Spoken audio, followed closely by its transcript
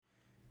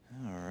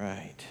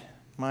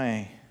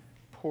My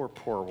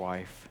poor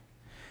wife.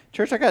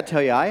 Church, I got to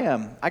tell you,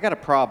 I got a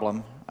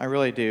problem. I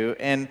really do.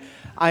 And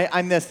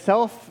I'm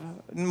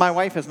my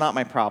wife is not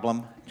my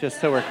problem, just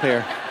so we're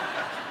clear.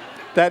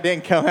 That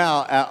didn't come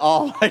out at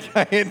all like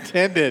I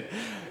intended.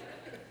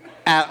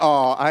 At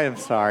all. I am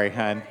sorry,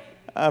 hon.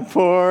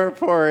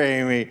 Poor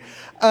Amy.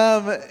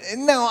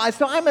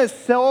 So I'm a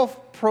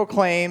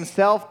self-proclaimed,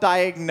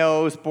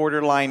 self-diagnosed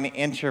borderline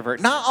introvert.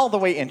 Not all the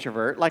way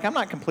introvert. Like, I'm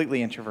not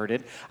completely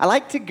introverted. I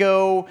like to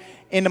go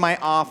into my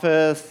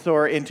office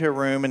or into a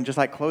room and just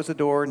like close the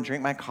door and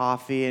drink my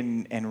coffee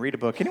and read a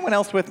book. Anyone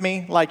else with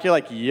me? Like, you're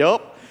like,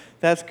 yup.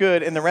 That's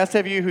good. And the rest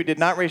of you who did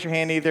not raise your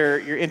hand, either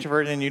you're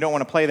introverted and you don't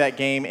want to play that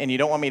game and you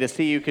don't want me to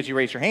see you because you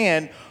raised your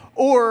hand,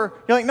 or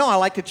you're like, no, I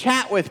like to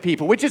chat with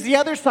people, which is the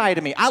other side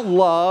of me. I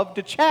love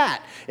to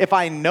chat. If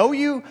I know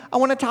you, I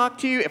want to talk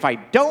to you. If I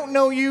don't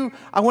know you,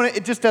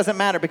 it just doesn't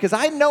matter, because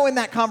I know in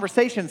that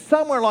conversation,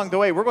 somewhere along the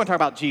way, we're going to talk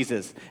about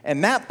Jesus.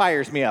 And that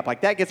fires me up. Like,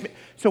 that gets me.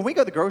 So when we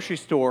go to the grocery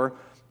store,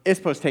 it's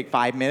supposed to take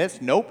 5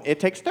 minutes. Nope, it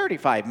takes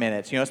 35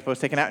 minutes. It's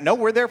supposed to take an hour. No,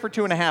 we're there for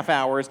 2.5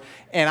 hours,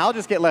 and I'll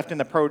just get left in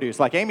the produce.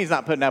 Like, Amy's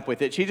not putting up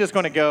with it. She's just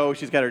going to go.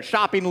 She's got her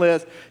shopping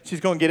list. She's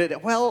going to get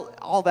it. Well,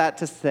 all that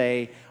to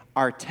say,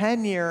 our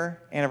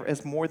 10-year, and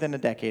it's more than a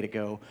decade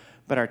ago,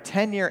 but our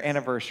 10-year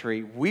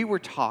anniversary, we were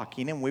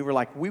talking, and we were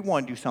like, we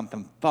want to do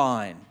something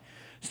fun,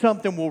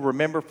 something we'll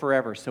remember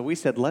forever. So we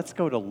said, let's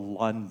go to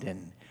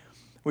London,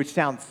 which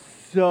sounds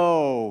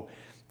so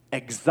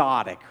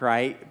exotic,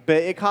 right? But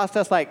it cost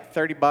us like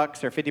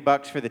 $30 or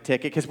 $50 for the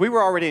ticket, because we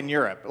were already in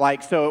Europe.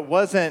 So it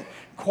wasn't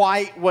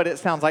quite what it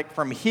sounds like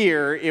from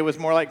here. It was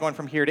more like going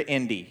from here to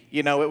Indy.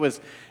 It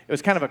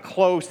was kind of a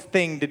close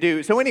thing to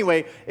do. So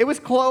anyway, it was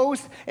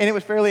close and it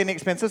was fairly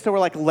inexpensive. So we're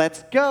like,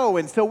 let's go.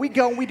 And so we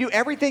go and we do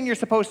everything you're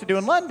supposed to do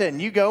in London.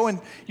 You go and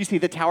you see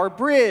the Tower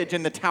Bridge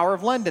and the Tower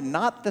of London.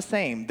 Not the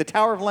same. The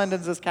Tower of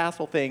London's this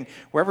castle thing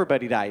where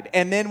everybody died.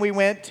 And then we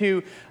went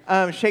to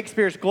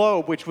Shakespeare's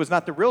Globe, which was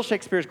not the real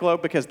Shakespeare's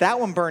Globe, because that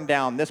one burned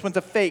down. This one's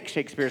a fake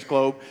Shakespeare's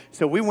Globe.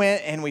 So we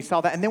went and we saw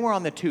that. And then we're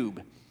on the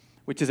Tube,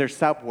 which is their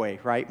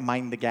subway, right?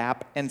 Mind the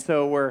Gap. And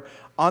so we're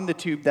on the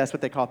Tube. That's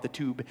what they call it, the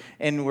Tube.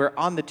 And we're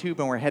on the Tube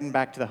and we're heading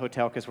back to the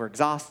hotel because we're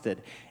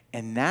exhausted.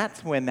 And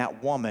that's when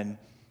that woman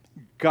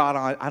got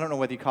on. I don't know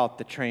whether you call it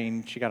the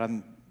train. She got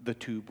on the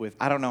Tube with,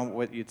 I don't know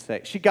what you'd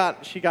say. She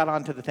got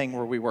onto the thing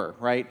where we were,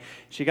 right?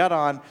 She got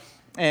on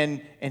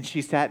and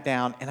she sat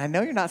down. And I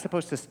know you're not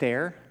supposed to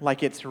stare,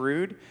 like it's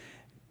rude,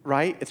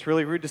 right? It's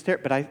really rude to stare.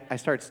 But I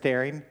started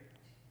staring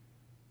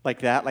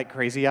like that, like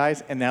crazy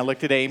eyes. And then I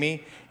looked at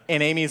Amy.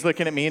 And Amy's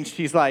looking at me, and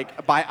she's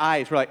like, by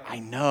eyes, we're like, I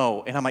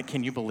know. And I'm like,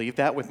 can you believe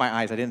that? With my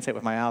eyes. I didn't say it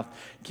with my mouth.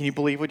 Can you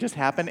believe what just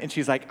happened? And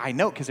she's like, I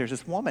know, because there's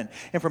this woman.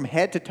 And from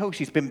head to toe,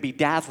 she's been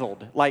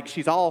bedazzled. Like,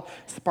 she's all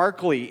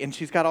sparkly, and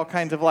she's got all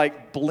kinds of,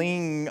 like,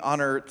 bling on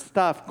her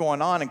stuff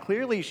going on. And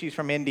clearly, she's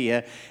from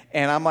India.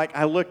 And I'm like,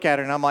 I look at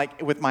her, and I'm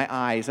like, with my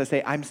eyes, I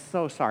say, I'm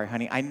so sorry,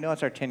 honey. I know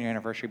it's our 10-year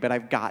anniversary, but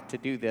I've got to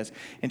do this.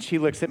 And she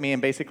looks at me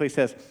and basically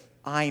says,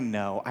 I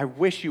know. I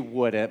wish you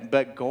wouldn't,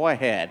 but go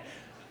ahead.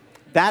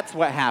 That's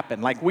what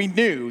happened. Like, we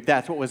knew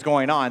that's what was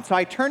going on. So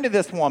I turned to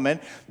this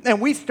woman,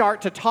 and we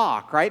start to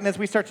talk, right? And as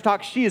we start to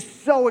talk, she is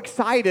so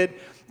excited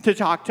to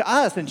talk to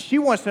us, and she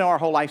wants to know our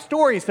whole life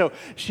story. So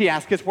she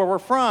asks us where we're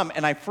from,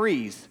 and I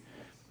freeze.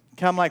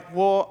 I'm like,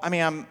 well, I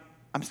mean,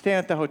 I'm staying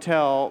at the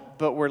hotel,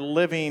 but we're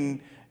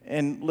living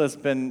in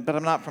Lisbon, but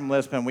I'm not from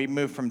Lisbon. We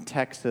moved from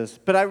Texas.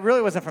 But I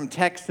really wasn't from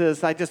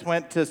Texas. I just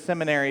went to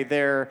seminary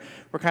there.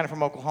 We're kind of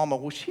from Oklahoma.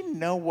 Will she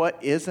know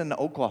what is in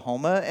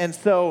Oklahoma? And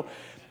so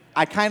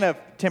I kind of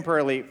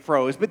temporarily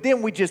froze, but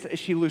then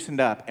she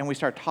loosened up and we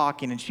started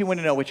talking, and she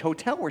wanted to know which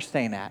hotel we're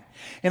staying at.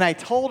 And I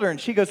told her, and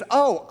she goes,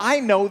 oh, I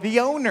know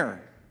the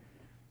owner.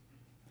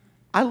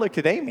 I looked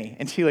at Amy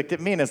and she looked at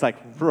me and is like,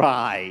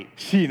 right,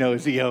 she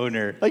knows the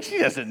owner. Like, she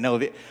doesn't know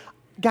the,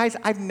 guys,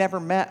 I've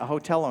never met a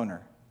hotel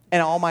owner.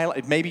 And all my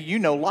life, maybe you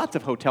know lots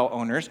of hotel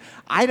owners.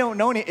 I don't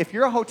know any. If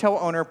you're a hotel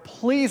owner,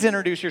 please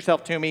introduce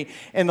yourself to me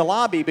in the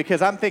lobby,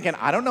 because I'm thinking,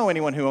 I don't know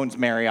anyone who owns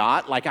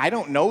Marriott. Like, I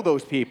don't know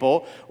those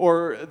people,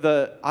 or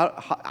the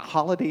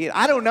Holiday.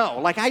 I don't know.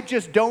 Like, I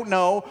just don't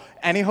know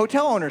any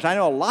hotel owners. I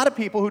know a lot of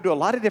people who do a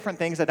lot of different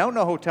things. I don't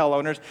know hotel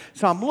owners.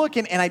 So I'm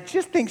looking, and I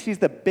just think she's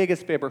the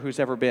biggest fibber who's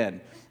ever been.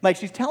 Like,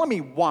 she's telling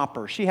me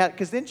Whopper.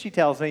 Because then she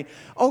tells me,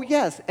 oh,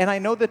 yes, and I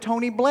know the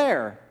Tony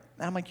Blair.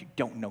 And I'm like, you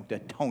don't know the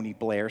Tony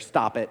Blair,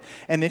 stop it.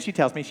 And then she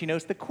tells me she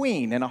knows the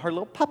Queen and her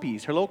little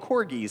puppies, her little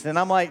corgis. And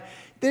I'm like,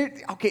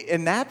 okay,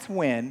 and that's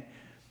when,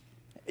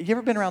 you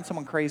ever been around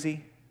someone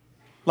crazy?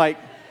 Like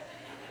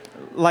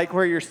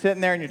where you're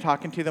sitting there and you're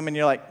talking to them and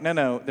you're like,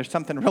 no, there's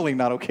something really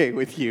not okay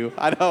with you.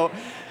 I don't.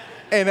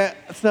 And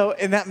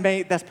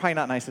that's probably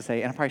not nice to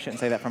say, and I probably shouldn't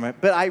say that from it.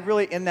 But I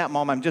really, in that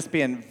moment, I'm just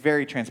being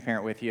very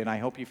transparent with you, and I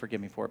hope you forgive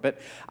me for it. But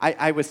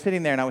I was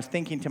sitting there, and I was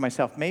thinking to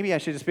myself, maybe I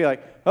should just be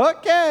like,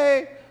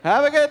 okay,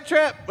 have a good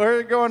trip.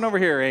 We're going over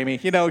here, Amy.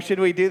 Should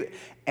we do that?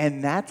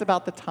 And that's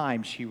about the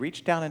time she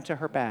reached down into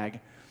her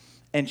bag,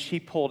 and she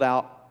pulled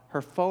out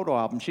her photo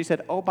album. She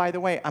said, oh, by the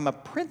way, I'm a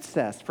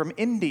princess from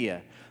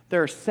India.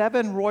 there are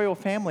 7 royal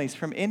families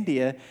from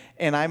India,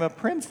 and I'm a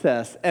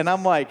princess. And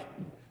I'm like,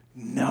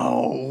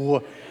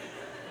 no.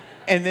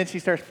 And then she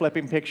starts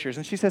flipping pictures,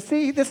 and she says,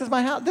 see, this is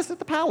my house. This is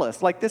the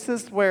palace. Like, this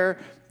is where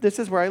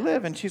I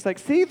live. And she's like,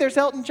 see, there's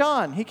Elton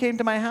John. He came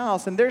to my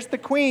house. And there's the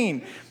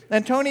Queen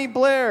and Tony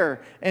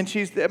Blair. And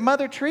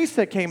Mother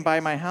Teresa came by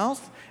my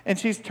house. And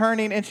she's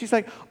turning, and she's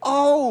like,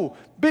 oh,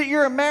 but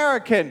you're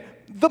American.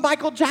 The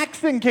Michael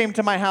Jackson came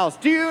to my house.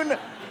 Do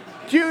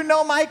you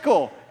know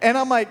Michael? And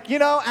I'm like,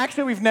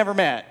 actually, we've never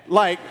met.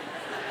 Like,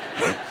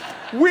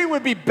 we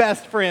would be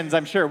best friends,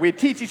 I'm sure. We'd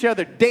teach each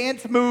other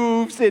dance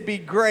moves. It'd be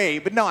great.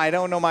 But no, I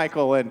don't know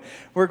Michael. And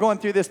we're going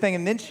through this thing.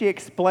 And then she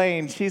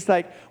explained, she's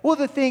like, well,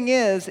 the thing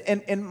is,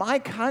 in my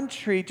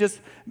country, just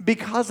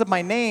because of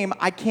my name,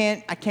 I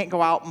can't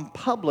go out in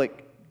public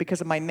because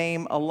of my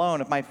name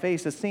alone. If my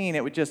face is seen,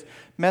 it would just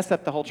mess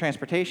up the whole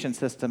transportation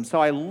system.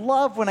 So I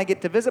love when I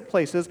get to visit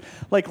places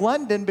like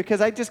London because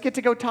I just get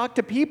to go talk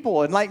to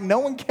people. And like, no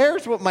one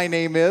cares what my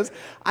name is.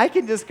 I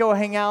can just go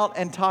hang out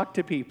and talk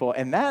to people.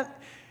 And that,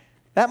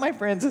 my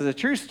friends, is a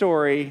true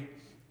story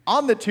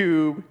on the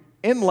tube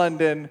in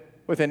London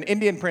with an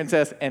Indian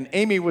princess, and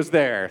Amy was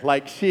there.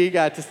 Like, she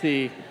got to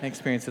see and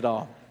experience it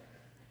all.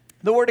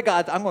 The Word of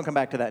God, I'm going to come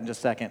back to that in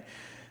just a second.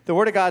 The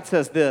Word of God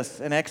says this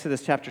in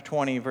Exodus chapter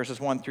 20,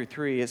 verses 1 through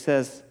 3. It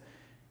says,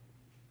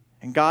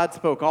 and God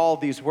spoke all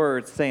these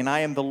words, saying, I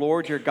am the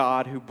Lord your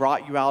God who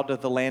brought you out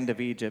of the land of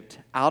Egypt,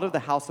 out of the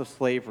house of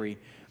slavery.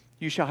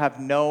 You shall have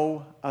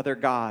no other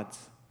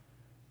gods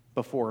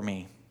before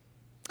me.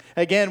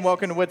 Again,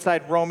 welcome to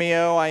Woodside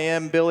Romeo. I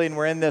am Billy, and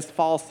we're in this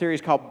fall series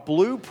called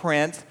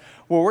Blueprints,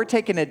 where we're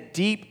taking a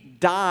deep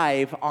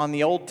dive on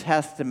the Old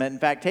Testament. In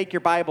fact, take your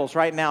Bibles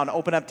right now and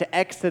open up to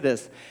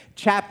Exodus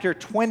chapter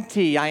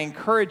 20. I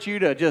encourage you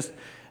to just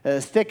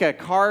stick a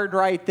card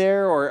right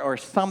there or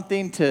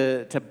something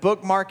to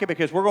bookmark it,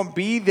 because we're going to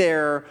be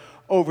there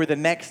over the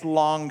next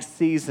long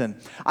season.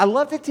 I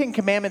love the 10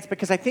 Commandments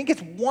because I think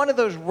it's one of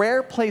those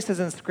rare places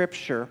in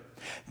Scripture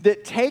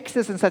that takes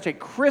us in such a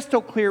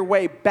crystal clear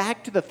way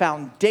back to the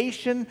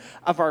foundation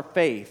of our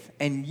faith.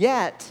 And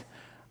yet,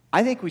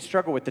 I think we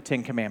struggle with the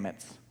 10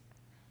 Commandments.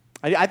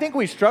 I think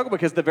we struggle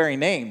because of the very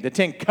name, the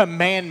 10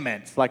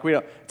 Commandments. Like,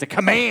 it's a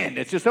command.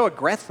 It's just so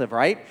aggressive,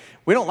 right?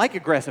 We don't like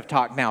aggressive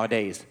talk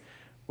nowadays.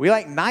 We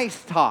like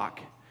nice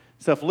talk.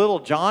 So if little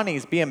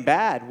Johnny's being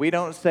bad, we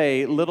don't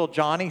say, little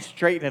Johnny,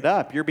 straighten it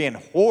up. You're being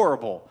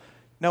horrible.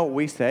 No, what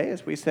we say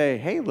is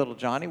hey, little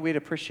Johnny, we'd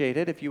appreciate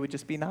it if you would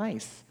just be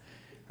nice.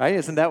 Right?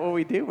 Isn't that what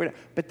we do?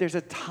 But there's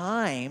a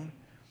time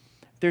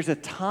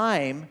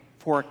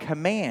for a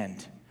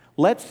command.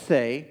 Let's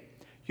say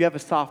you have a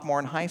sophomore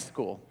in high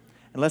school.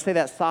 And let's say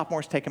that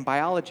sophomore's taking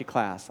biology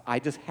class. I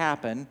just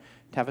happen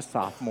to have a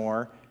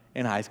sophomore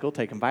in high school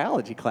taking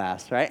biology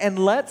class, right? And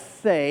let's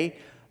say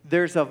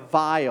there's a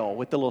vial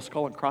with the little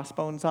skull and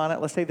crossbones on it.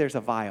 Let's say there's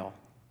a vial.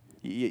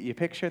 You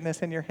picturing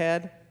this in your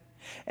head?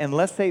 And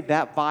let's say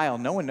that vial,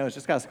 no one knows,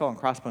 just got a skull and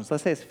crossbones.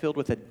 Let's say it's filled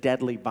with a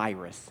deadly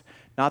virus.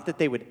 Not that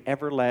they would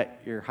ever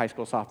let your high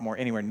school sophomore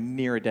anywhere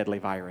near a deadly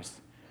virus.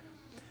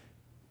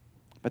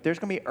 But there's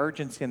going to be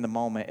urgency in the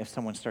moment if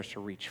someone starts to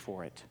reach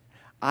for it.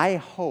 I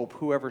hope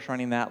whoever's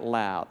running that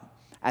lab,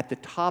 at the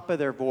top of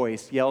their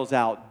voice, yells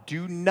out,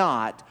 do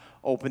not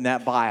open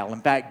that vial.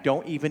 In fact,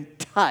 don't even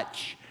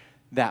touch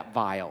that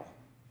vial.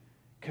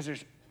 Because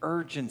there's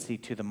urgency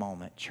to the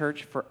moment.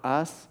 Church, for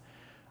us,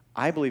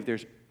 I believe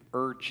there's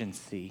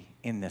urgency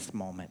in this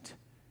moment.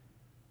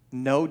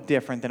 No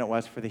different than it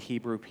was for the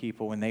Hebrew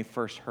people when they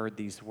first heard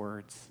these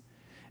words.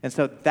 And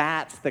so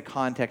that's the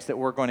context that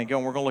we're going to go,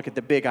 and we're going to look at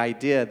the big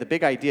idea. The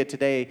big idea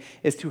today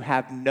is to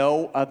have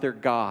no other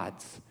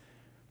gods.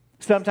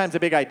 Sometimes the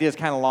big idea is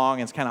kind of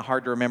long and it's kind of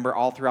hard to remember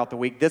all throughout the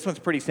week. This one's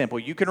pretty simple.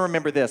 You can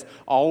remember this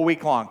all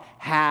week long.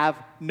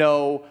 Have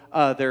no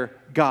other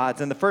gods.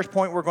 And the first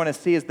point we're going to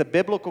see is the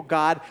biblical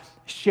God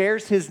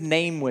shares his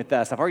name with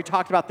us. I've already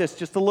talked about this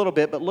just a little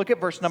bit, but look at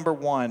verse number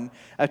 1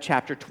 of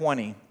chapter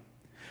 20.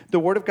 The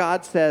Word of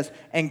God says,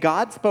 and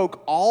God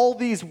spoke all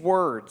these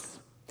words,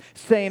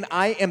 saying,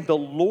 I am the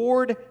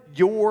Lord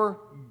your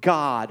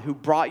God who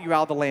brought you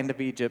out of the land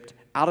of Egypt,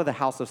 out of the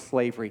house of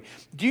slavery.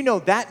 Do you know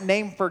that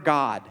name for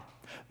God?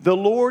 The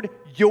Lord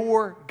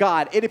your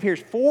God. It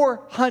appears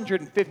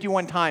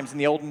 451 times in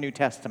the Old and New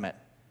Testament.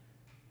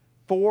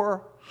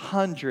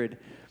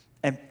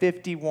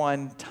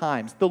 451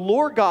 times. The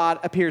Lord God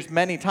appears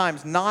many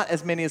times, not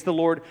as many as the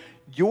Lord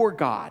your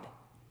God.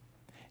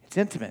 It's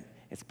intimate.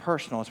 It's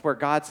personal. It's where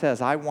God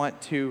says, I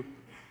want to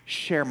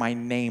share my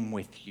name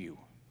with you.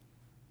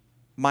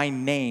 My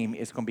name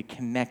is going to be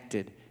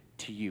connected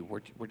to you.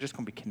 We're just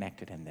going to be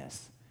connected in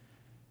this.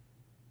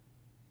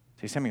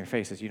 See, some of your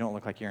faces, you don't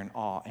look like you're in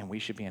awe, and we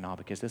should be in awe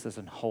because this is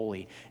an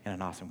holy and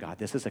an awesome God.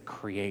 This is a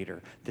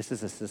creator. This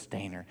is a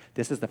sustainer.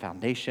 This is the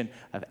foundation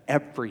of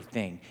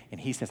everything.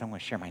 And he says, I'm going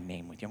to share my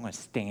name with you. I'm going to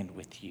stand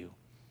with you.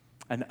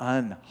 An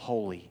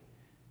unholy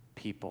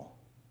people.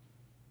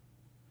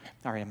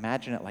 All right,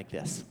 imagine it like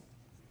this.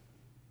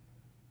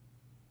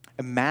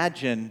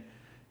 Imagine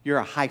you're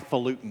a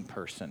highfalutin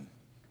person,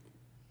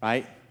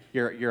 right?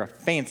 you're a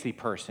fancy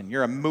person.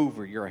 You're a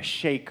mover. You're a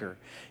shaker.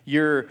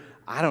 You're,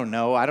 I don't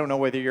know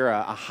whether you're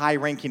a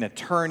high-ranking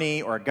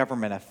attorney or a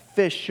government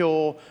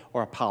official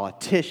or a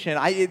politician.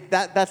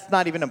 That's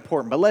not even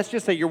important. But let's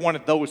just say you're one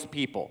of those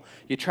people.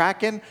 You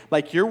tracking?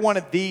 Like you're one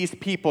of these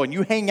people and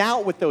you hang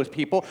out with those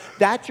people.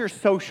 That's your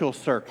social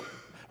circle,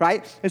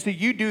 right? And so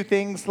you do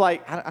things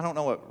like, I don't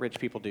know what rich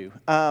people do,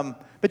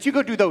 but you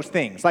go do those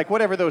things, like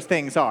whatever those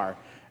things are.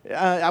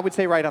 I would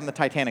say right on the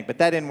Titanic, but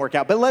that didn't work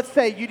out. But let's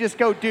say you just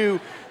go do,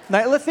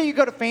 let's say you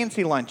go to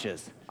fancy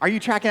lunches. Are you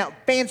tracking out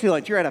fancy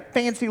lunch? You're at a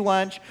fancy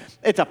lunch.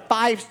 It's a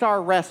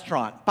 5-star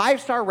restaurant.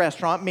 5-star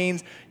restaurant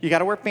means you got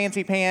to wear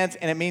fancy pants,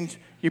 and it means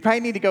you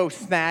probably need to go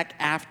snack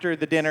after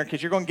the dinner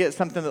because you're going to get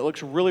something that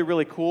looks really,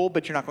 really cool,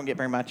 but you're not going to get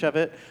very much of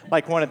it.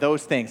 Like one of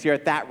those things. You're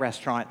at that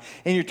restaurant,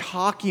 and you're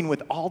talking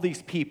with all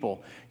these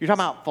people. You're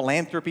talking about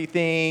philanthropy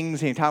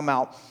things, and you're talking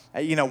about,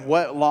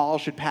 what laws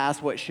should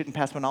pass, what shouldn't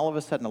pass, when all of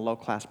a sudden a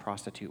low-class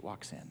prostitute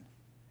walks in.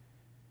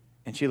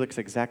 And she looks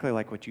exactly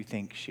like what you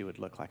think she would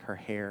look like. Her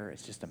hair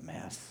is just a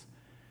mess.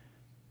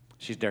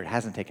 She's dirty,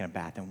 hasn't taken a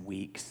bath in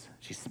weeks.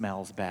 She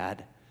smells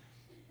bad.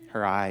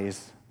 Her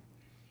eyes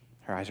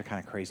are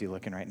kind of crazy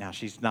looking right now.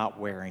 She's not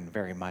wearing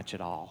very much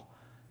at all.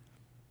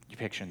 You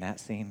picturing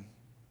that scene?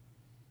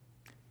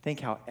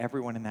 Think how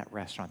everyone in that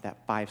restaurant,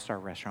 that 5-star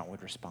restaurant,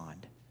 would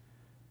respond.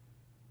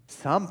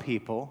 Some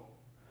people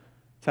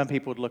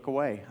would look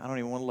away. I don't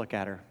even want to look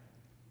at her.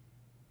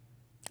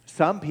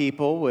 Some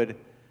people would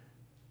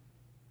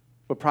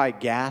probably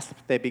gasp.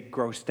 They'd be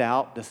grossed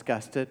out,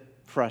 disgusted,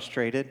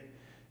 frustrated.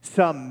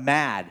 Some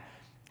mad.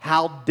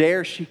 How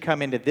dare she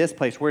come into this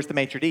place? Where's the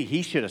maitre d'?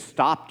 He should have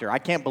stopped her. I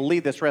can't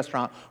believe this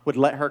restaurant would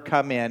let her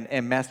come in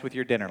and mess with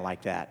your dinner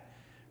like that.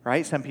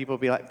 Right? Some people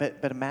would be like,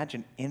 but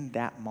imagine in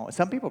that moment.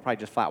 Some people would probably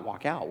just flat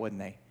walk out,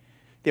 wouldn't they?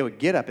 They would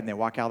get up and they'd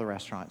walk out of the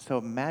restaurant. So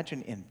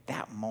imagine in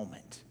that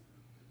moment,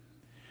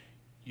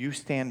 you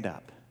stand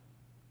up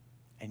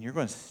and you're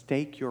going to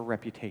stake your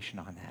reputation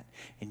on that.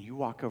 And you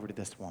walk over to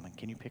this woman.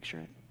 Can you picture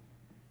it?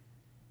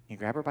 You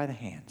grab her by the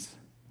hands.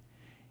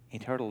 And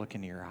you tell her to look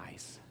into your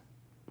eyes.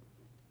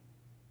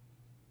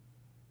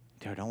 You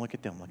tell her, don't look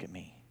at them, look at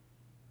me.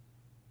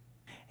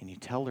 And you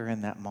tell her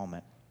in that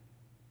moment,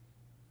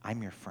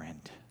 I'm your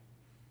friend.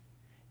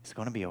 It's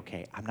going to be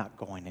okay. I'm not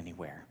going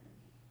anywhere.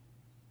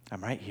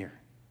 I'm right here.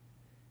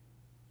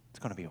 It's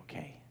going to be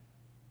okay.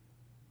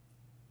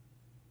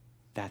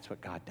 That's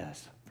what God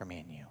does for me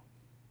and you.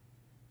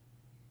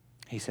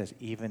 He says,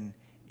 even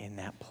in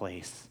that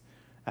place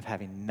of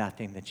having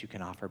nothing that you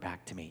can offer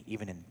back to me,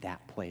 even in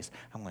that place,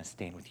 I'm going to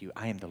stand with you.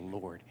 I am the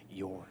Lord,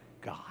 your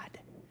God.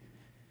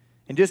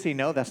 And just so you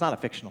know, that's not a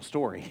fictional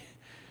story.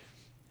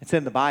 It's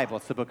in the Bible.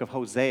 It's the book of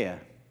Hosea.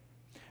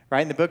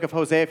 Right? In the book of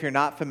Hosea, if you're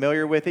not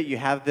familiar with it, you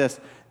have this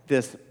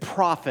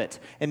prophet,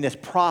 and this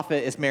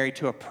prophet is married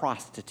to a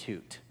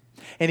prostitute.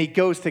 And he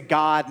goes to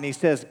God and he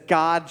says,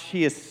 God,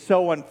 she is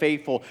so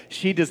unfaithful.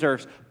 She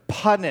deserves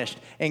punished.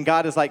 And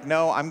God is like,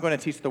 no, I'm going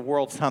to teach the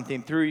world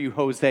something through you,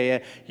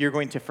 Hosea. You're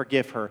going to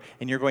forgive her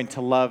and you're going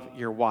to love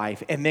your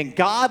wife. And then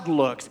God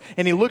looks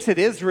and he looks at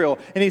Israel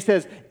and he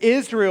says,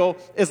 Israel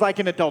is like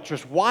an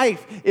adulterous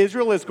wife.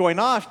 Israel is going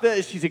off.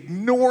 She's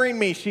ignoring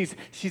me. She's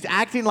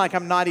acting like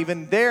I'm not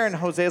even there. And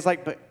Hosea's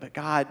like, but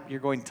God, you're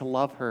going to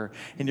love her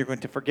and you're going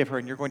to forgive her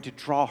and you're going to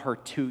draw her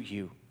to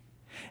you.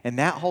 And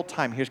that whole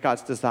time, here's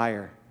God's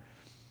desire.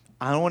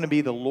 I want to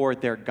be the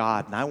Lord, their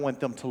God, and I want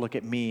them to look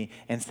at me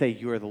and say,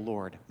 you are the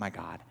Lord, my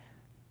God.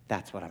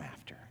 That's what I'm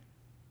after.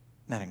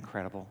 Isn't that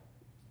incredible?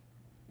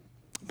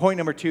 Point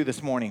number 2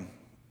 this morning.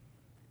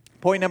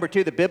 Point number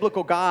 2, the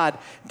biblical God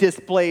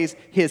displays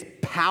his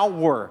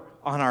power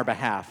on our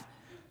behalf.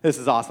 This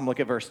is awesome.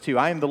 Look at verse 2.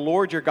 I am the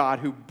Lord your God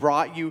who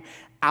brought you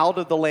out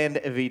of the land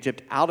of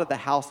Egypt, out of the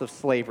house of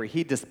slavery.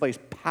 He displays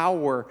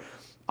power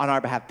on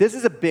our behalf. This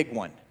is a big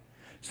one.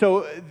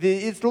 So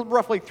it's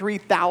roughly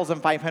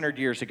 3,500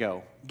 years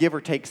ago, give or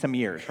take some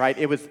years, right?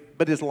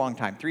 But it's a long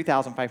time.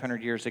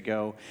 3,500 years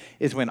ago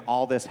is when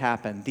all this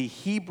happened. The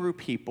Hebrew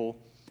people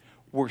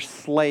were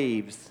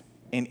slaves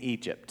in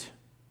Egypt.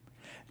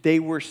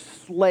 They were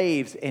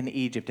slaves in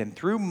Egypt. And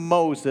through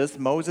Moses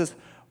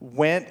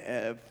went,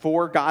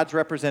 for God's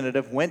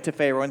representative, went to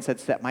Pharaoh and said,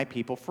 set my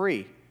people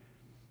free.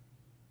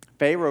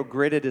 Pharaoh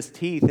gritted his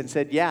teeth and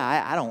said,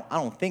 yeah, I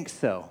don't think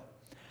so.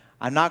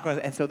 I'm not going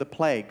to, and so the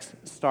plagues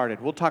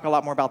started. We'll talk a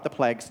lot more about the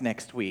plagues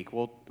next week.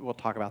 We'll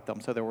talk about them.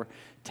 So there were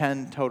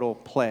 10 total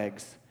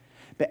plagues.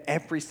 But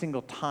every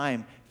single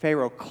time,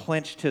 Pharaoh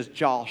clenched his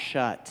jaw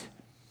shut.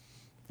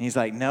 And he's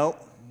like, nope,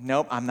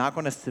 I'm not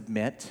going to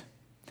submit.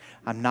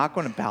 I'm not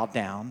going to bow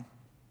down.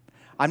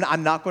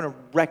 I'm not going to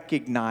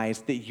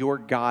recognize that your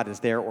God is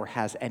there or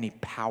has any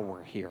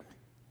power here.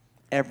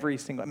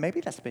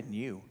 Maybe that's been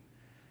you.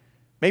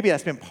 Maybe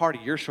that's been part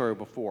of your story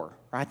before.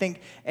 I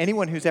think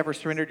anyone who's ever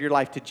surrendered your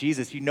life to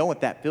Jesus, you know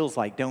what that feels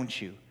like, don't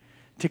you?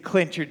 To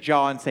clench your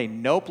jaw and say,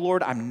 nope,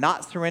 Lord, I'm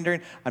not surrendering.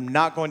 I'm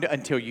not going to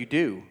until you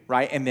do,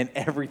 right? And then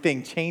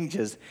everything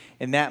changes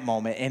in that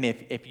moment. And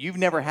if you've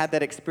never had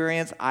that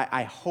experience,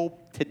 I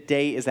hope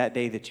today is that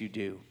day that you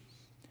do.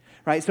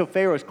 right? So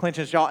Pharaoh's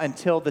clenching his jaw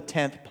until the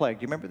 10th plague.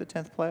 Do you remember the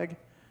 10th plague?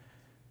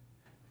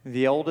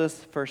 The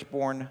oldest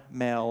firstborn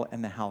male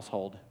in the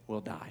household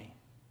will die.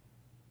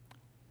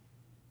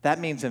 That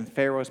means in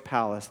Pharaoh's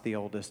palace, the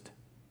oldest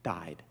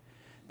died.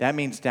 That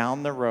means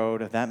down the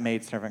road of that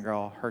maidservant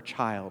girl, her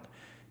child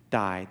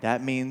died.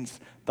 That means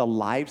the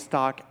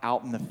livestock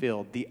out in the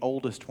field, the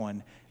oldest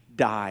one,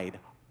 died.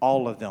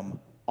 All of them,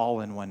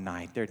 all in one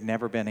night. There'd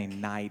never been a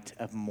night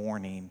of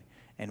mourning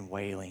and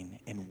wailing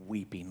and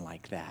weeping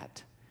like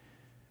that.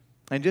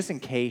 And just in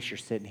case you're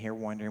sitting here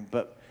wondering,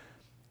 but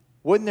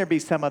wouldn't there be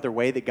some other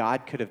way that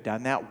God could have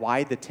done that?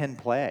 Why the 10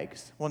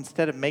 plagues? Well,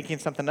 instead of making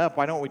something up,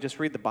 why don't we just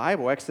read the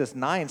Bible? Exodus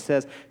 9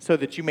 says, so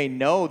that you may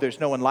know there's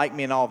no one like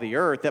me in all the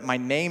earth, that my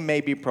name may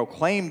be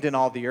proclaimed in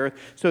all the earth,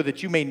 so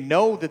that you may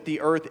know that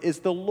the earth is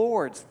the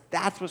Lord's.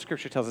 That's what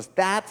Scripture tells us.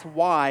 That's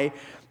why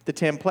the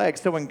 10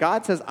 plagues. So when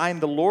God says, I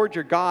am the Lord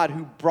your God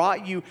who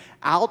brought you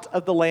out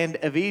of the land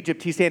of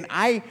Egypt, he's saying,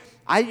 I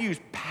use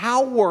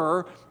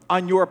power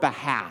on your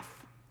behalf.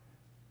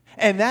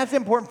 And that's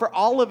important for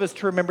all of us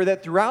to remember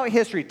that throughout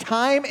history,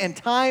 time and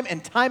time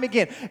and time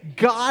again,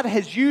 God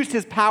has used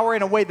his power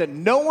in a way that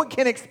no one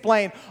can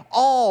explain,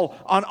 all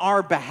on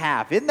our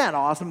behalf. Isn't that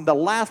awesome? The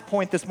last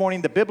point this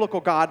morning, the biblical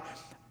God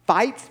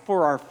fights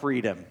for our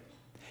freedom.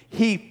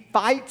 He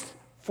fights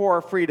for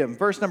our freedom.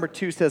 Verse number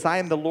 2 says, I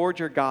am the Lord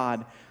your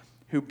God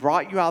who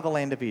brought you out of the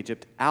land of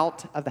Egypt,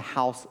 out of the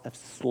house of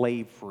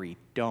slavery.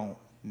 Don't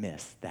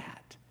miss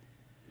that.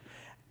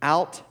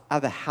 Out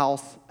of the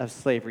house of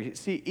slavery.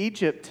 See,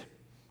 Egypt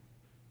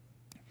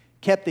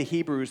kept the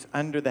Hebrews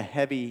under the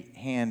heavy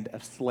hand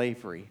of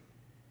slavery.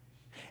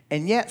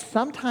 And yet,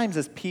 sometimes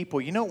as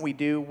people, you know what we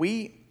do?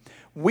 We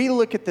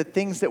look at the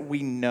things that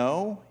we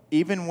know,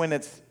 even when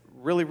it's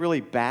really,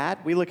 really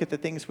bad. We look at the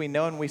things we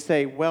know and we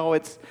say, well,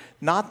 it's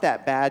not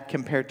that bad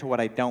compared to what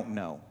I don't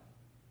know.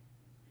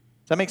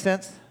 Does that make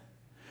sense?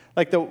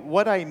 Like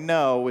what I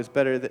know is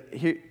better.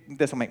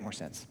 This will make more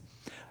sense.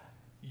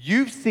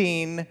 You've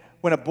seen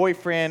when a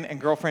boyfriend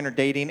and girlfriend are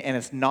dating and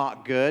it's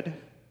not good,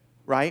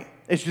 right?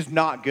 It's just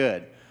not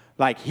good.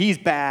 Like he's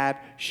bad,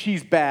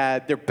 she's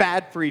bad, they're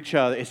bad for each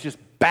other. It's just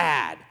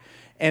bad.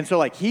 And so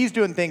like he's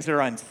doing things that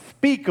are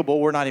unspeakable.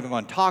 We're not even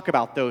going to talk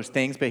about those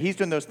things, but he's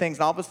doing those things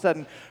and all of a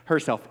sudden her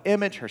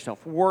self-image, her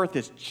self-worth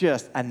is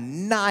just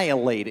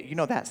annihilated. You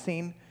know that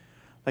scene?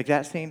 Like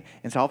that scene?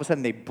 And so all of a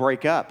sudden they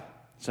break up.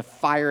 It's a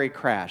fiery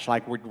crash.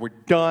 Like, we're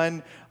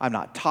done. I'm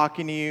not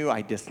talking to you.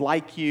 I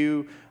dislike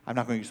you. I'm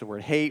not going to use the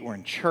word hate. We're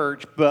in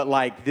church. But,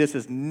 like, this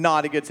is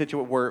not a good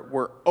situation.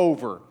 We're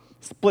over.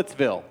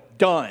 Splitsville.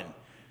 Done.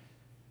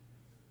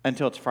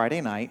 Until it's Friday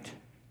night,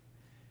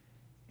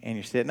 and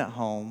you're sitting at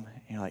home,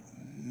 and you're like,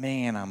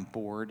 man, I'm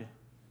bored.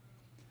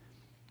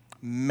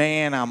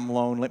 Man, I'm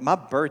lonely. My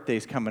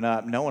birthday's coming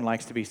up. No one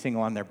likes to be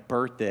single on their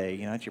birthday.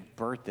 You know, it's your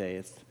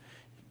birthday.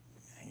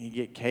 You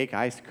get cake,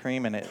 ice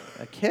cream, and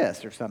a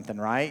kiss or something,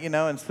 right? You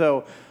know, and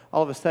so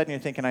all of a sudden you're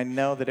thinking, I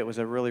know that it was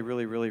a really,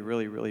 really, really,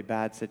 really, really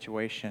bad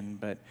situation,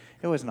 but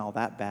it wasn't all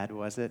that bad,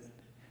 was it?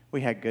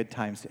 We had good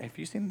times. Have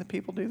you seen the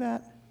people do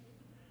that?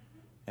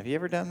 Have you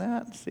ever done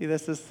that? See,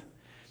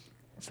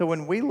 so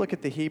when we look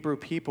at the Hebrew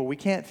people, we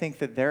can't think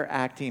that they're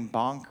acting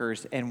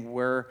bonkers and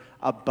we're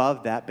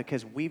above that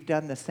because we've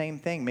done the same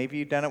thing. Maybe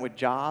you've done it with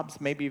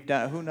jobs. Maybe you've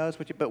done it, who knows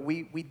what you, but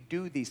we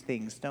do these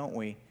things, don't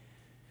we?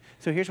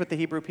 So here's what the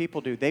Hebrew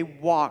people do. They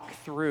walk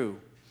through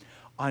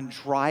on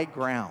dry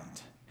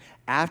ground.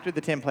 After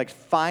the 10 plagues,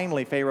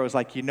 finally Pharaoh's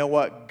like, you know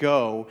what,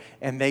 go.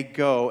 And they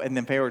go, and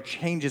then Pharaoh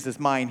changes his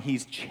mind.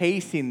 He's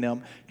chasing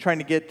them, trying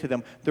to get to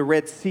them. The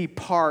Red Sea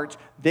parts.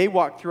 They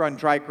walk through on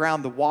dry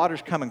ground. The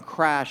waters come and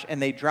crash,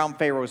 and they drown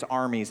Pharaoh's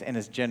armies and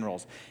his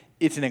generals.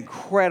 It's an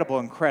incredible,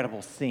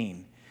 incredible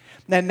scene.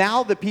 And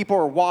now the people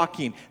are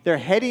walking. They're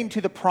heading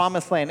to the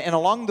promised land. And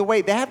along the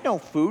way, they have no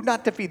food,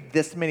 not to feed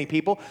this many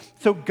people.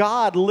 So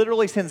God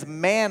literally sends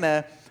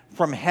manna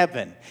from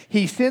heaven.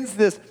 He sends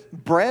this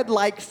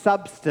bread-like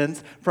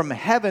substance from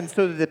heaven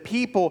so that the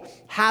people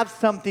have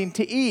something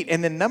to eat.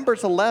 And then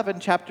Numbers 11,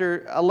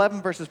 chapter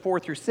 11, verses 4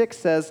 through 6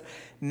 says,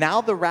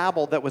 now the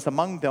rabble that was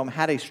among them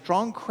had a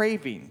strong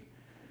craving.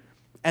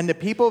 And the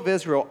people of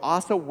Israel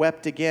also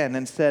wept again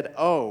and said,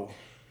 oh,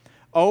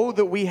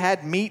 that we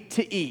had meat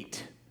to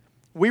eat.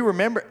 We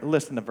remember,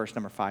 listen to verse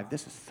number 5.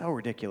 This is so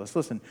ridiculous.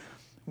 Listen,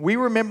 we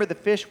remember the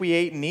fish we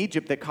ate in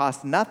Egypt that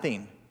cost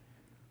nothing.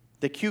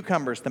 The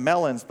cucumbers, the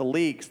melons, the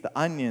leeks, the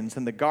onions,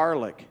 and the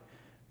garlic.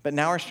 But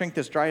now our strength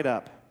is dried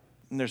up,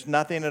 and there's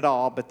nothing at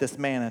all but this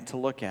manna to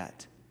look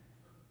at.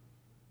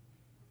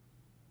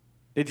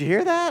 Did you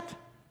hear that?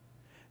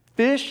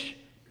 Fish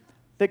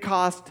that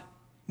cost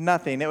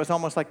nothing. It was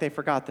almost like they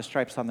forgot the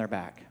stripes on their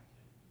back.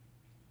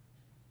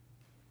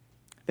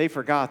 They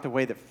forgot the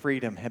way that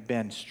freedom had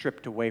been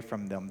stripped away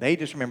from them. They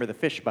just remember the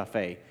fish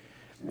buffet.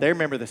 They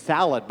remember the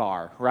salad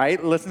bar,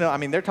 right? Listen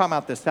to, they're talking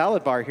about the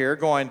salad bar here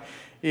going,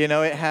 you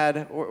know, it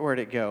had, where'd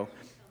it go?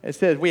 It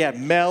says we had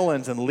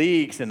melons and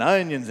leeks and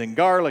onions and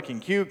garlic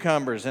and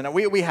cucumbers. And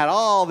we had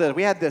all this.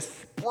 We had this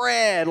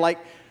spread. Like,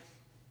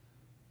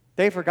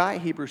 they forgot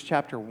Hebrews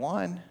chapter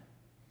 1.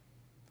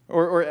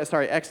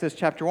 Exodus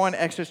chapter 1.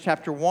 Exodus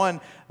chapter 1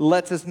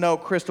 lets us know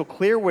crystal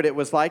clear what it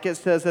was like. It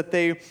says that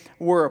they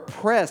were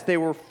oppressed. They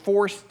were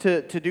forced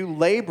to do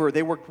labor.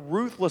 They worked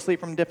ruthlessly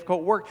from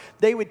difficult work.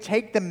 They would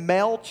take the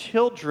male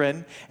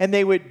children and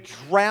they would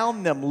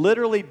drown them,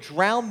 literally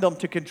drown them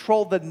to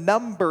control the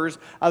numbers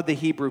of the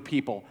Hebrew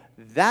people.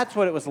 That's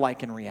what it was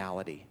like in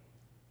reality.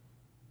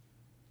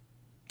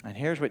 And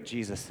here's what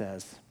Jesus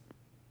says.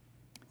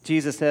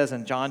 Jesus says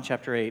in John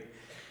chapter 8,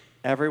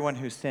 everyone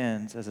who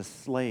sins is a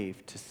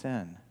slave to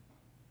sin.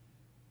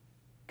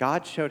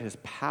 God showed his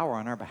power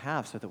on our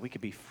behalf so that we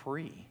could be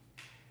free.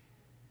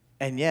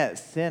 And yet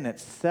sin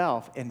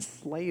itself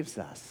enslaves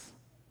us.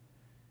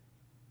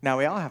 Now,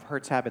 we all have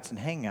hurts, habits, and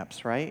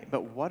hang-ups, right?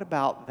 But what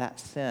about that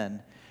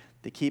sin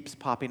that keeps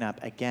popping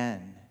up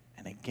again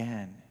and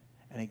again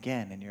and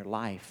again in your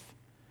life?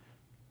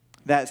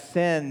 That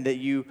sin that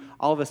you,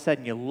 all of a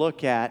sudden, you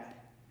look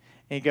at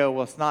and you go,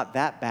 well, it's not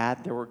that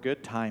bad. There were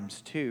good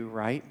times too,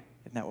 right?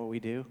 Isn't that what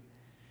we do?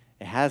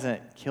 It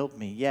hasn't killed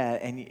me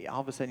yet. And all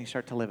of a sudden, you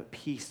start to live at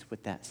peace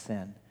with that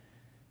sin.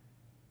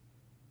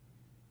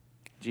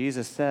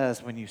 Jesus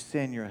says when you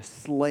sin, you're a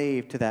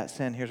slave to that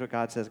sin. Here's what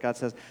God says. God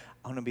says,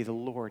 I want to be the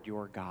Lord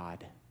your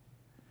God.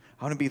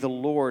 I want to be the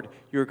Lord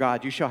your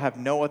God. You shall have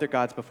no other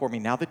gods before me.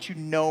 Now that you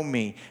know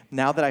me,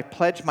 now that I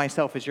pledge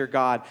myself as your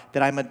God,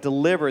 that I'm a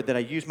deliverer, that I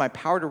use my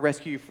power to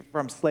rescue you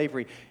from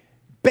slavery,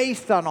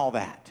 based on all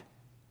that,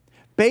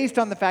 based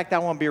on the fact that I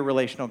want to be a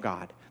relational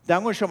God, that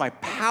I'm going to show my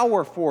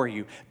power for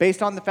you,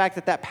 based on the fact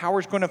that that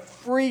power is going to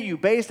free you,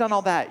 based on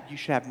all that, you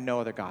should have no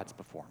other gods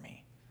before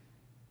me.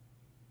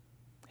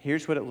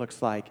 Here's what it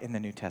looks like in the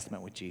New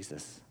Testament with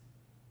Jesus.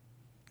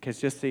 Because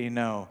just so you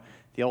know,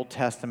 the Old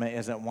Testament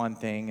isn't one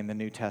thing and the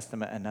New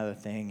Testament another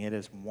thing. It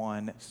is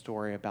one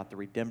story about the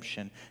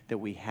redemption that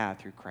we have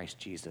through Christ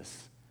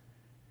Jesus.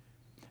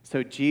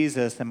 So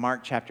Jesus in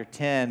Mark chapter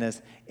 10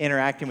 is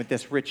interacting with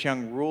this rich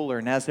young ruler.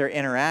 And as they're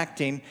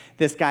interacting,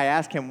 this guy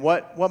asks him,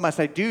 what must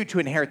I do to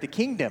inherit the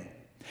kingdom?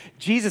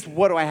 Jesus,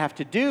 what do I have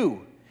to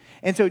do?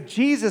 And so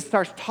Jesus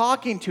starts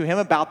talking to him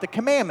about the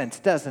commandments,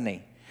 doesn't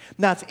he?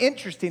 Now it's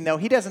interesting though,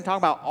 he doesn't talk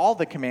about all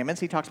the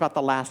commandments. He talks about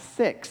the last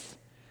 6.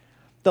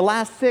 The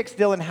last 6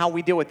 deal in how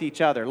we deal with each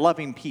other,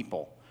 loving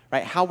people,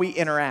 right? How we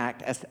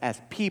interact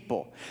as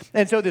people.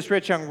 And so this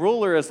rich young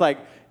ruler is like,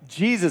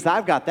 Jesus,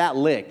 I've got that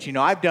licked. You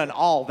know, I've done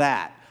all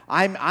that.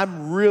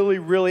 I'm really,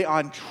 really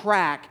on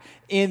track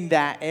in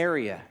that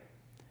area.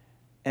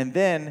 And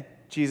then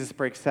Jesus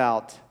breaks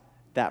out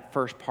that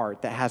first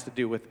part that has to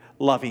do with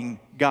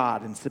loving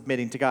God and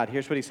submitting to God.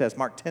 Here's what he says,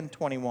 Mark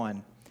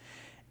 10:21.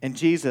 And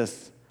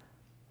Jesus,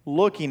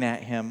 looking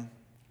at him,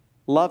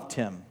 loved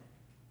him.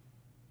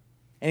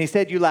 And he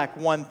said, you lack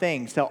one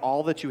thing. Sell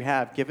all that you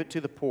have, give it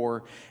to the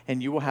poor,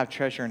 and you will have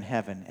treasure in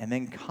heaven. And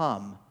then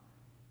come,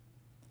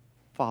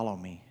 follow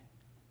me.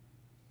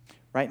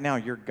 Right now,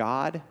 your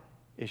God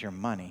is your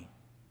money.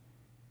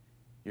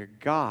 Your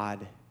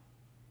God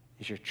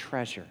is your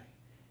treasure.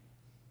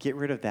 Get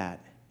rid of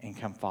that and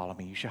come follow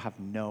me. You shall have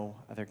no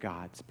other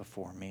gods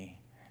before me.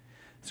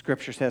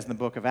 Scripture says in the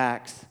book of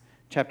Acts,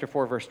 chapter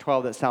 4, verse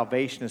 12, that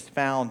salvation is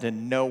found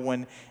in no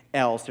one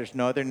else. There's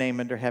no other name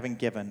under heaven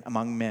given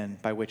among men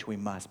by which we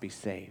must be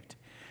saved.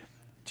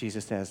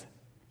 Jesus says,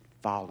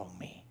 follow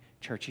me.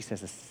 Church, he says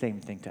the same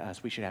thing to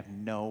us. We should have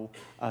no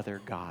other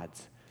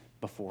gods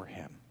before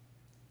him.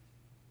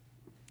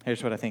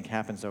 Here's what I think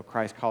happens, though.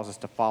 Christ calls us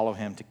to follow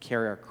him, to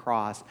carry our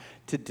cross,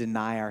 to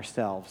deny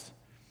ourselves,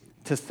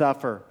 to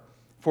suffer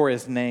for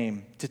his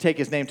name, to take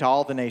his name to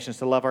all the nations,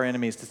 to love our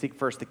enemies, to seek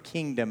first the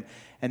kingdom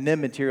and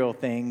then material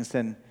things.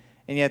 And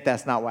yet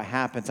that's not what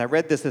happens. I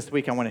read this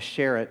week. I want to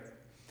share it.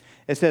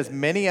 It says,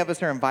 many of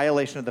us are in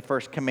violation of the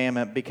first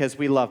commandment because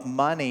we love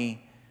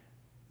money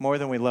more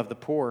than we love the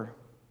poor.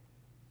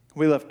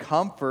 We love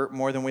comfort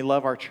more than we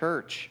love our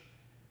church.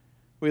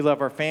 We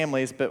love our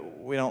families, but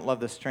we don't love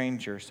the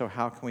stranger. So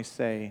how can we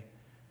say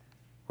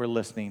we're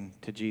listening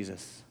to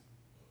Jesus?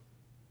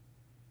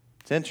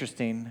 It's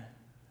interesting.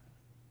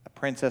 A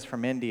princess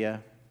from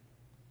India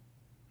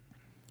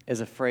is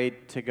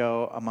afraid to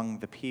go among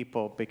the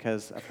people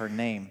because of her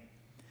name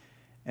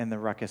and the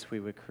ruckus we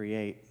would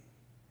create.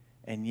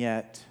 And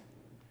yet,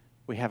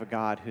 we have a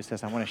God who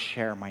says, I want to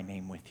share my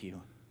name with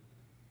you.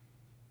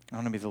 I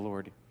want to be the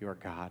Lord, your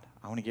God.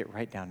 I want to get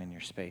right down in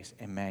your space.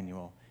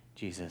 Emmanuel,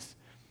 Jesus,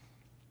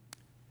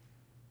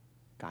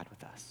 God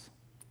with us.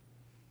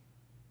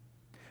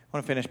 I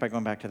want to finish by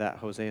going back to that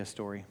Hosea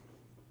story.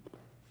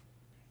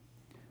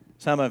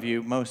 Some of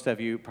you, most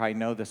of you probably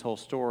know this whole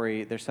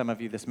story. There's some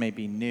of you, this may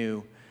be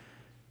new.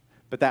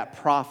 But that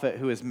prophet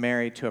who is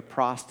married to a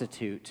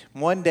prostitute,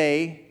 one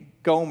day,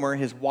 Gomer,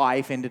 his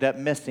wife, ended up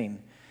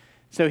missing.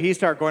 So he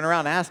started going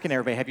around asking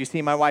everybody, have you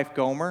seen my wife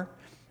Gomer?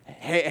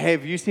 Hey,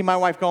 have you seen my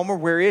wife Gomer?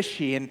 Where is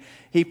she? And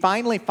he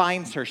finally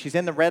finds her. She's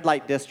in the red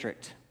light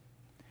district.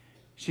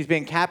 She's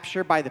been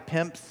captured by the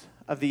pimps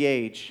of the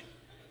age,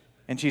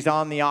 and she's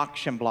on the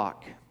auction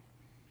block.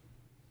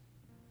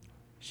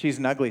 She's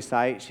an ugly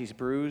sight. She's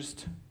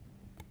bruised.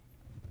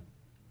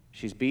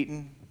 She's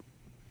beaten.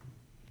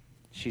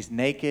 She's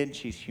naked.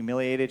 She's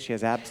humiliated. She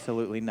has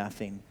absolutely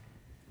nothing.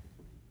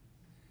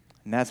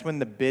 And that's when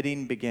the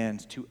bidding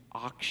begins to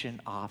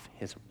auction off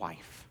his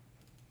wife.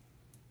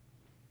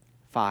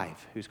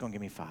 5. Who's going to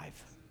give me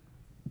 5?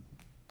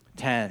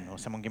 10. Will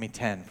someone give me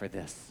 10 for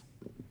this?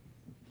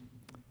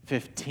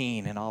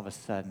 15. And all of a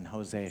sudden,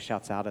 Hosea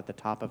shouts out at the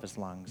top of his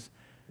lungs,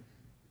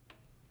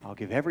 I'll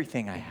give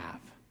everything I have.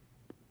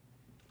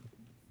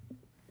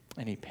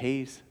 And he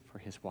pays for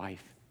his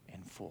wife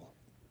in full.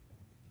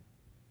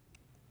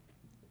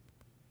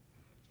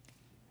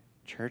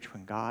 Church,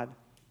 when God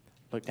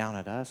looked down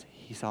at us,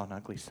 he saw an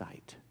ugly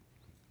sight.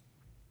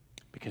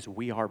 Because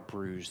we are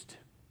bruised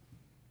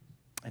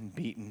and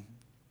beaten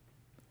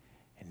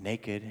and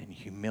naked and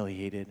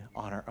humiliated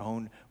on our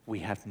own. We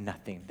have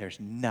nothing. There's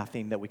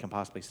nothing that we can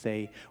possibly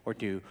say or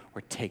do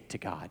or take to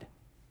God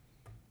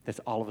that's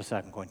all of a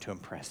sudden going to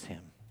impress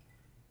him.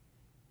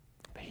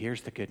 But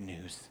here's the good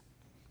news.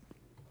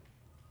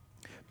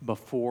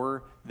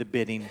 Before the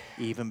bidding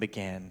even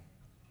began,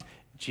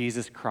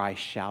 Jesus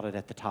Christ shouted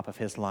at the top of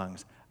his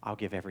lungs, I'll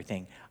give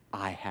everything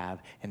I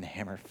have. And the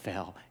hammer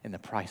fell and the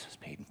price was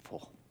paid in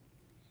full.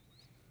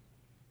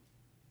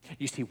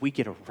 You see, we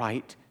get a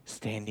right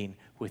standing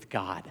with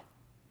God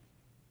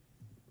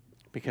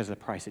because of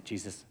the price that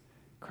Jesus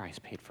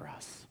Christ paid for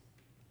us.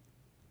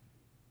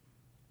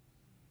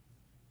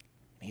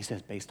 And he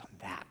says, based on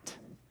that,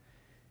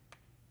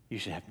 you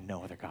should have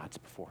no other gods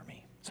before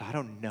me. So I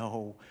don't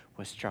know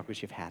what struggles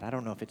you've had. I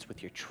don't know if it's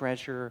with your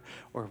treasure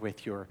or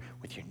with your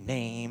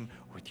name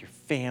or with your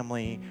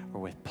family or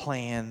with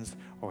plans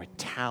or with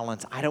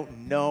talents. I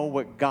don't know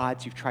what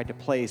gods you've tried to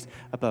place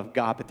above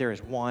God, but there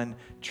is one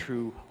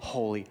true,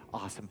 holy,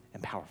 awesome,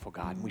 and powerful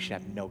God, and we should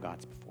have no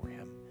gods before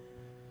him.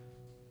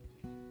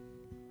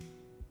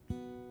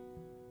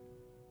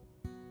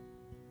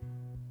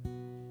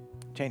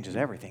 Changes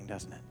everything,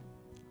 doesn't it?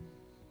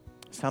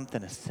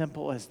 Something as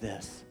simple as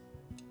this,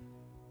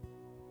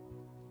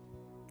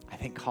 I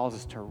think, calls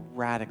us to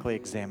radically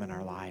examine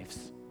our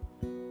lives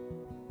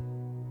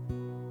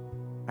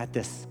at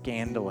this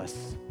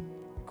scandalous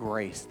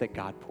grace that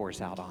God pours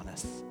out on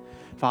us.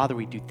 Father,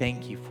 we do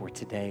thank you for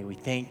today. We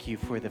thank you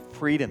for the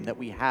freedom that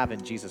we have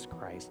in Jesus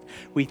Christ.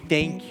 We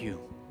thank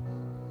you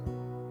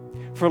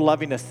for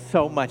loving us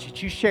so much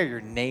that you share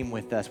your name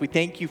with us. We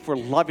thank you for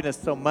loving us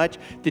so much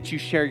that you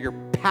share your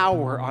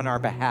power on our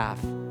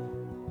behalf.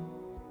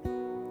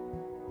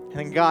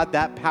 And God,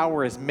 that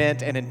power is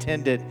meant and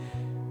intended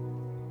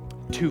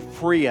to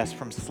free us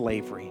from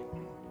slavery.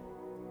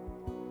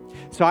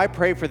 So I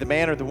pray for the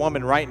man or the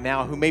woman right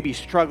now who may be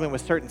struggling with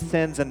certain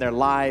sins in their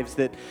lives,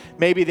 that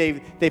maybe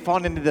they've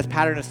fallen into this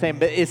pattern of saying,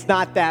 but it's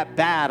not that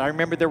bad. I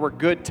remember there were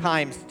good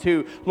times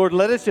too. Lord,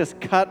 let us just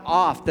cut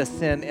off the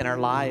sin in our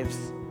lives.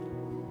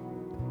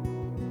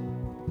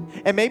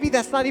 And maybe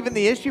that's not even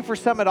the issue for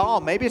some at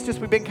all. Maybe it's just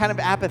we've been kind of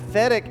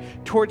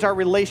apathetic towards our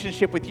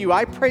relationship with you.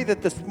 I pray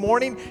that this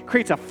morning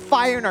creates a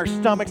fire in our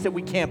stomachs that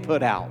we can't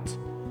put out.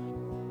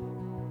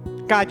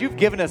 God, you've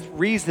given us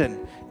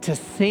reason to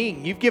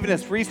sing. You've given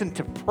us reason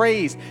to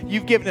praise.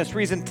 You've given us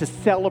reason to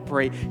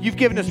celebrate. You've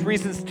given us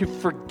reasons to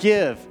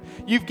forgive.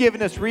 You've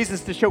given us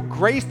reasons to show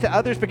grace to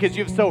others because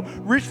you've so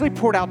richly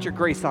poured out your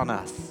grace on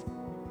us.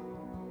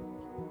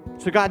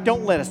 So God,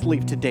 don't let us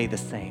leave today the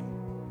same.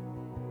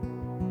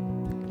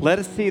 Let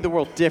us see the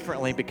world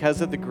differently because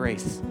of the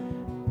grace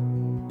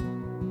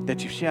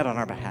that you shed on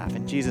our behalf.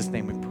 In Jesus'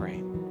 name we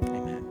pray.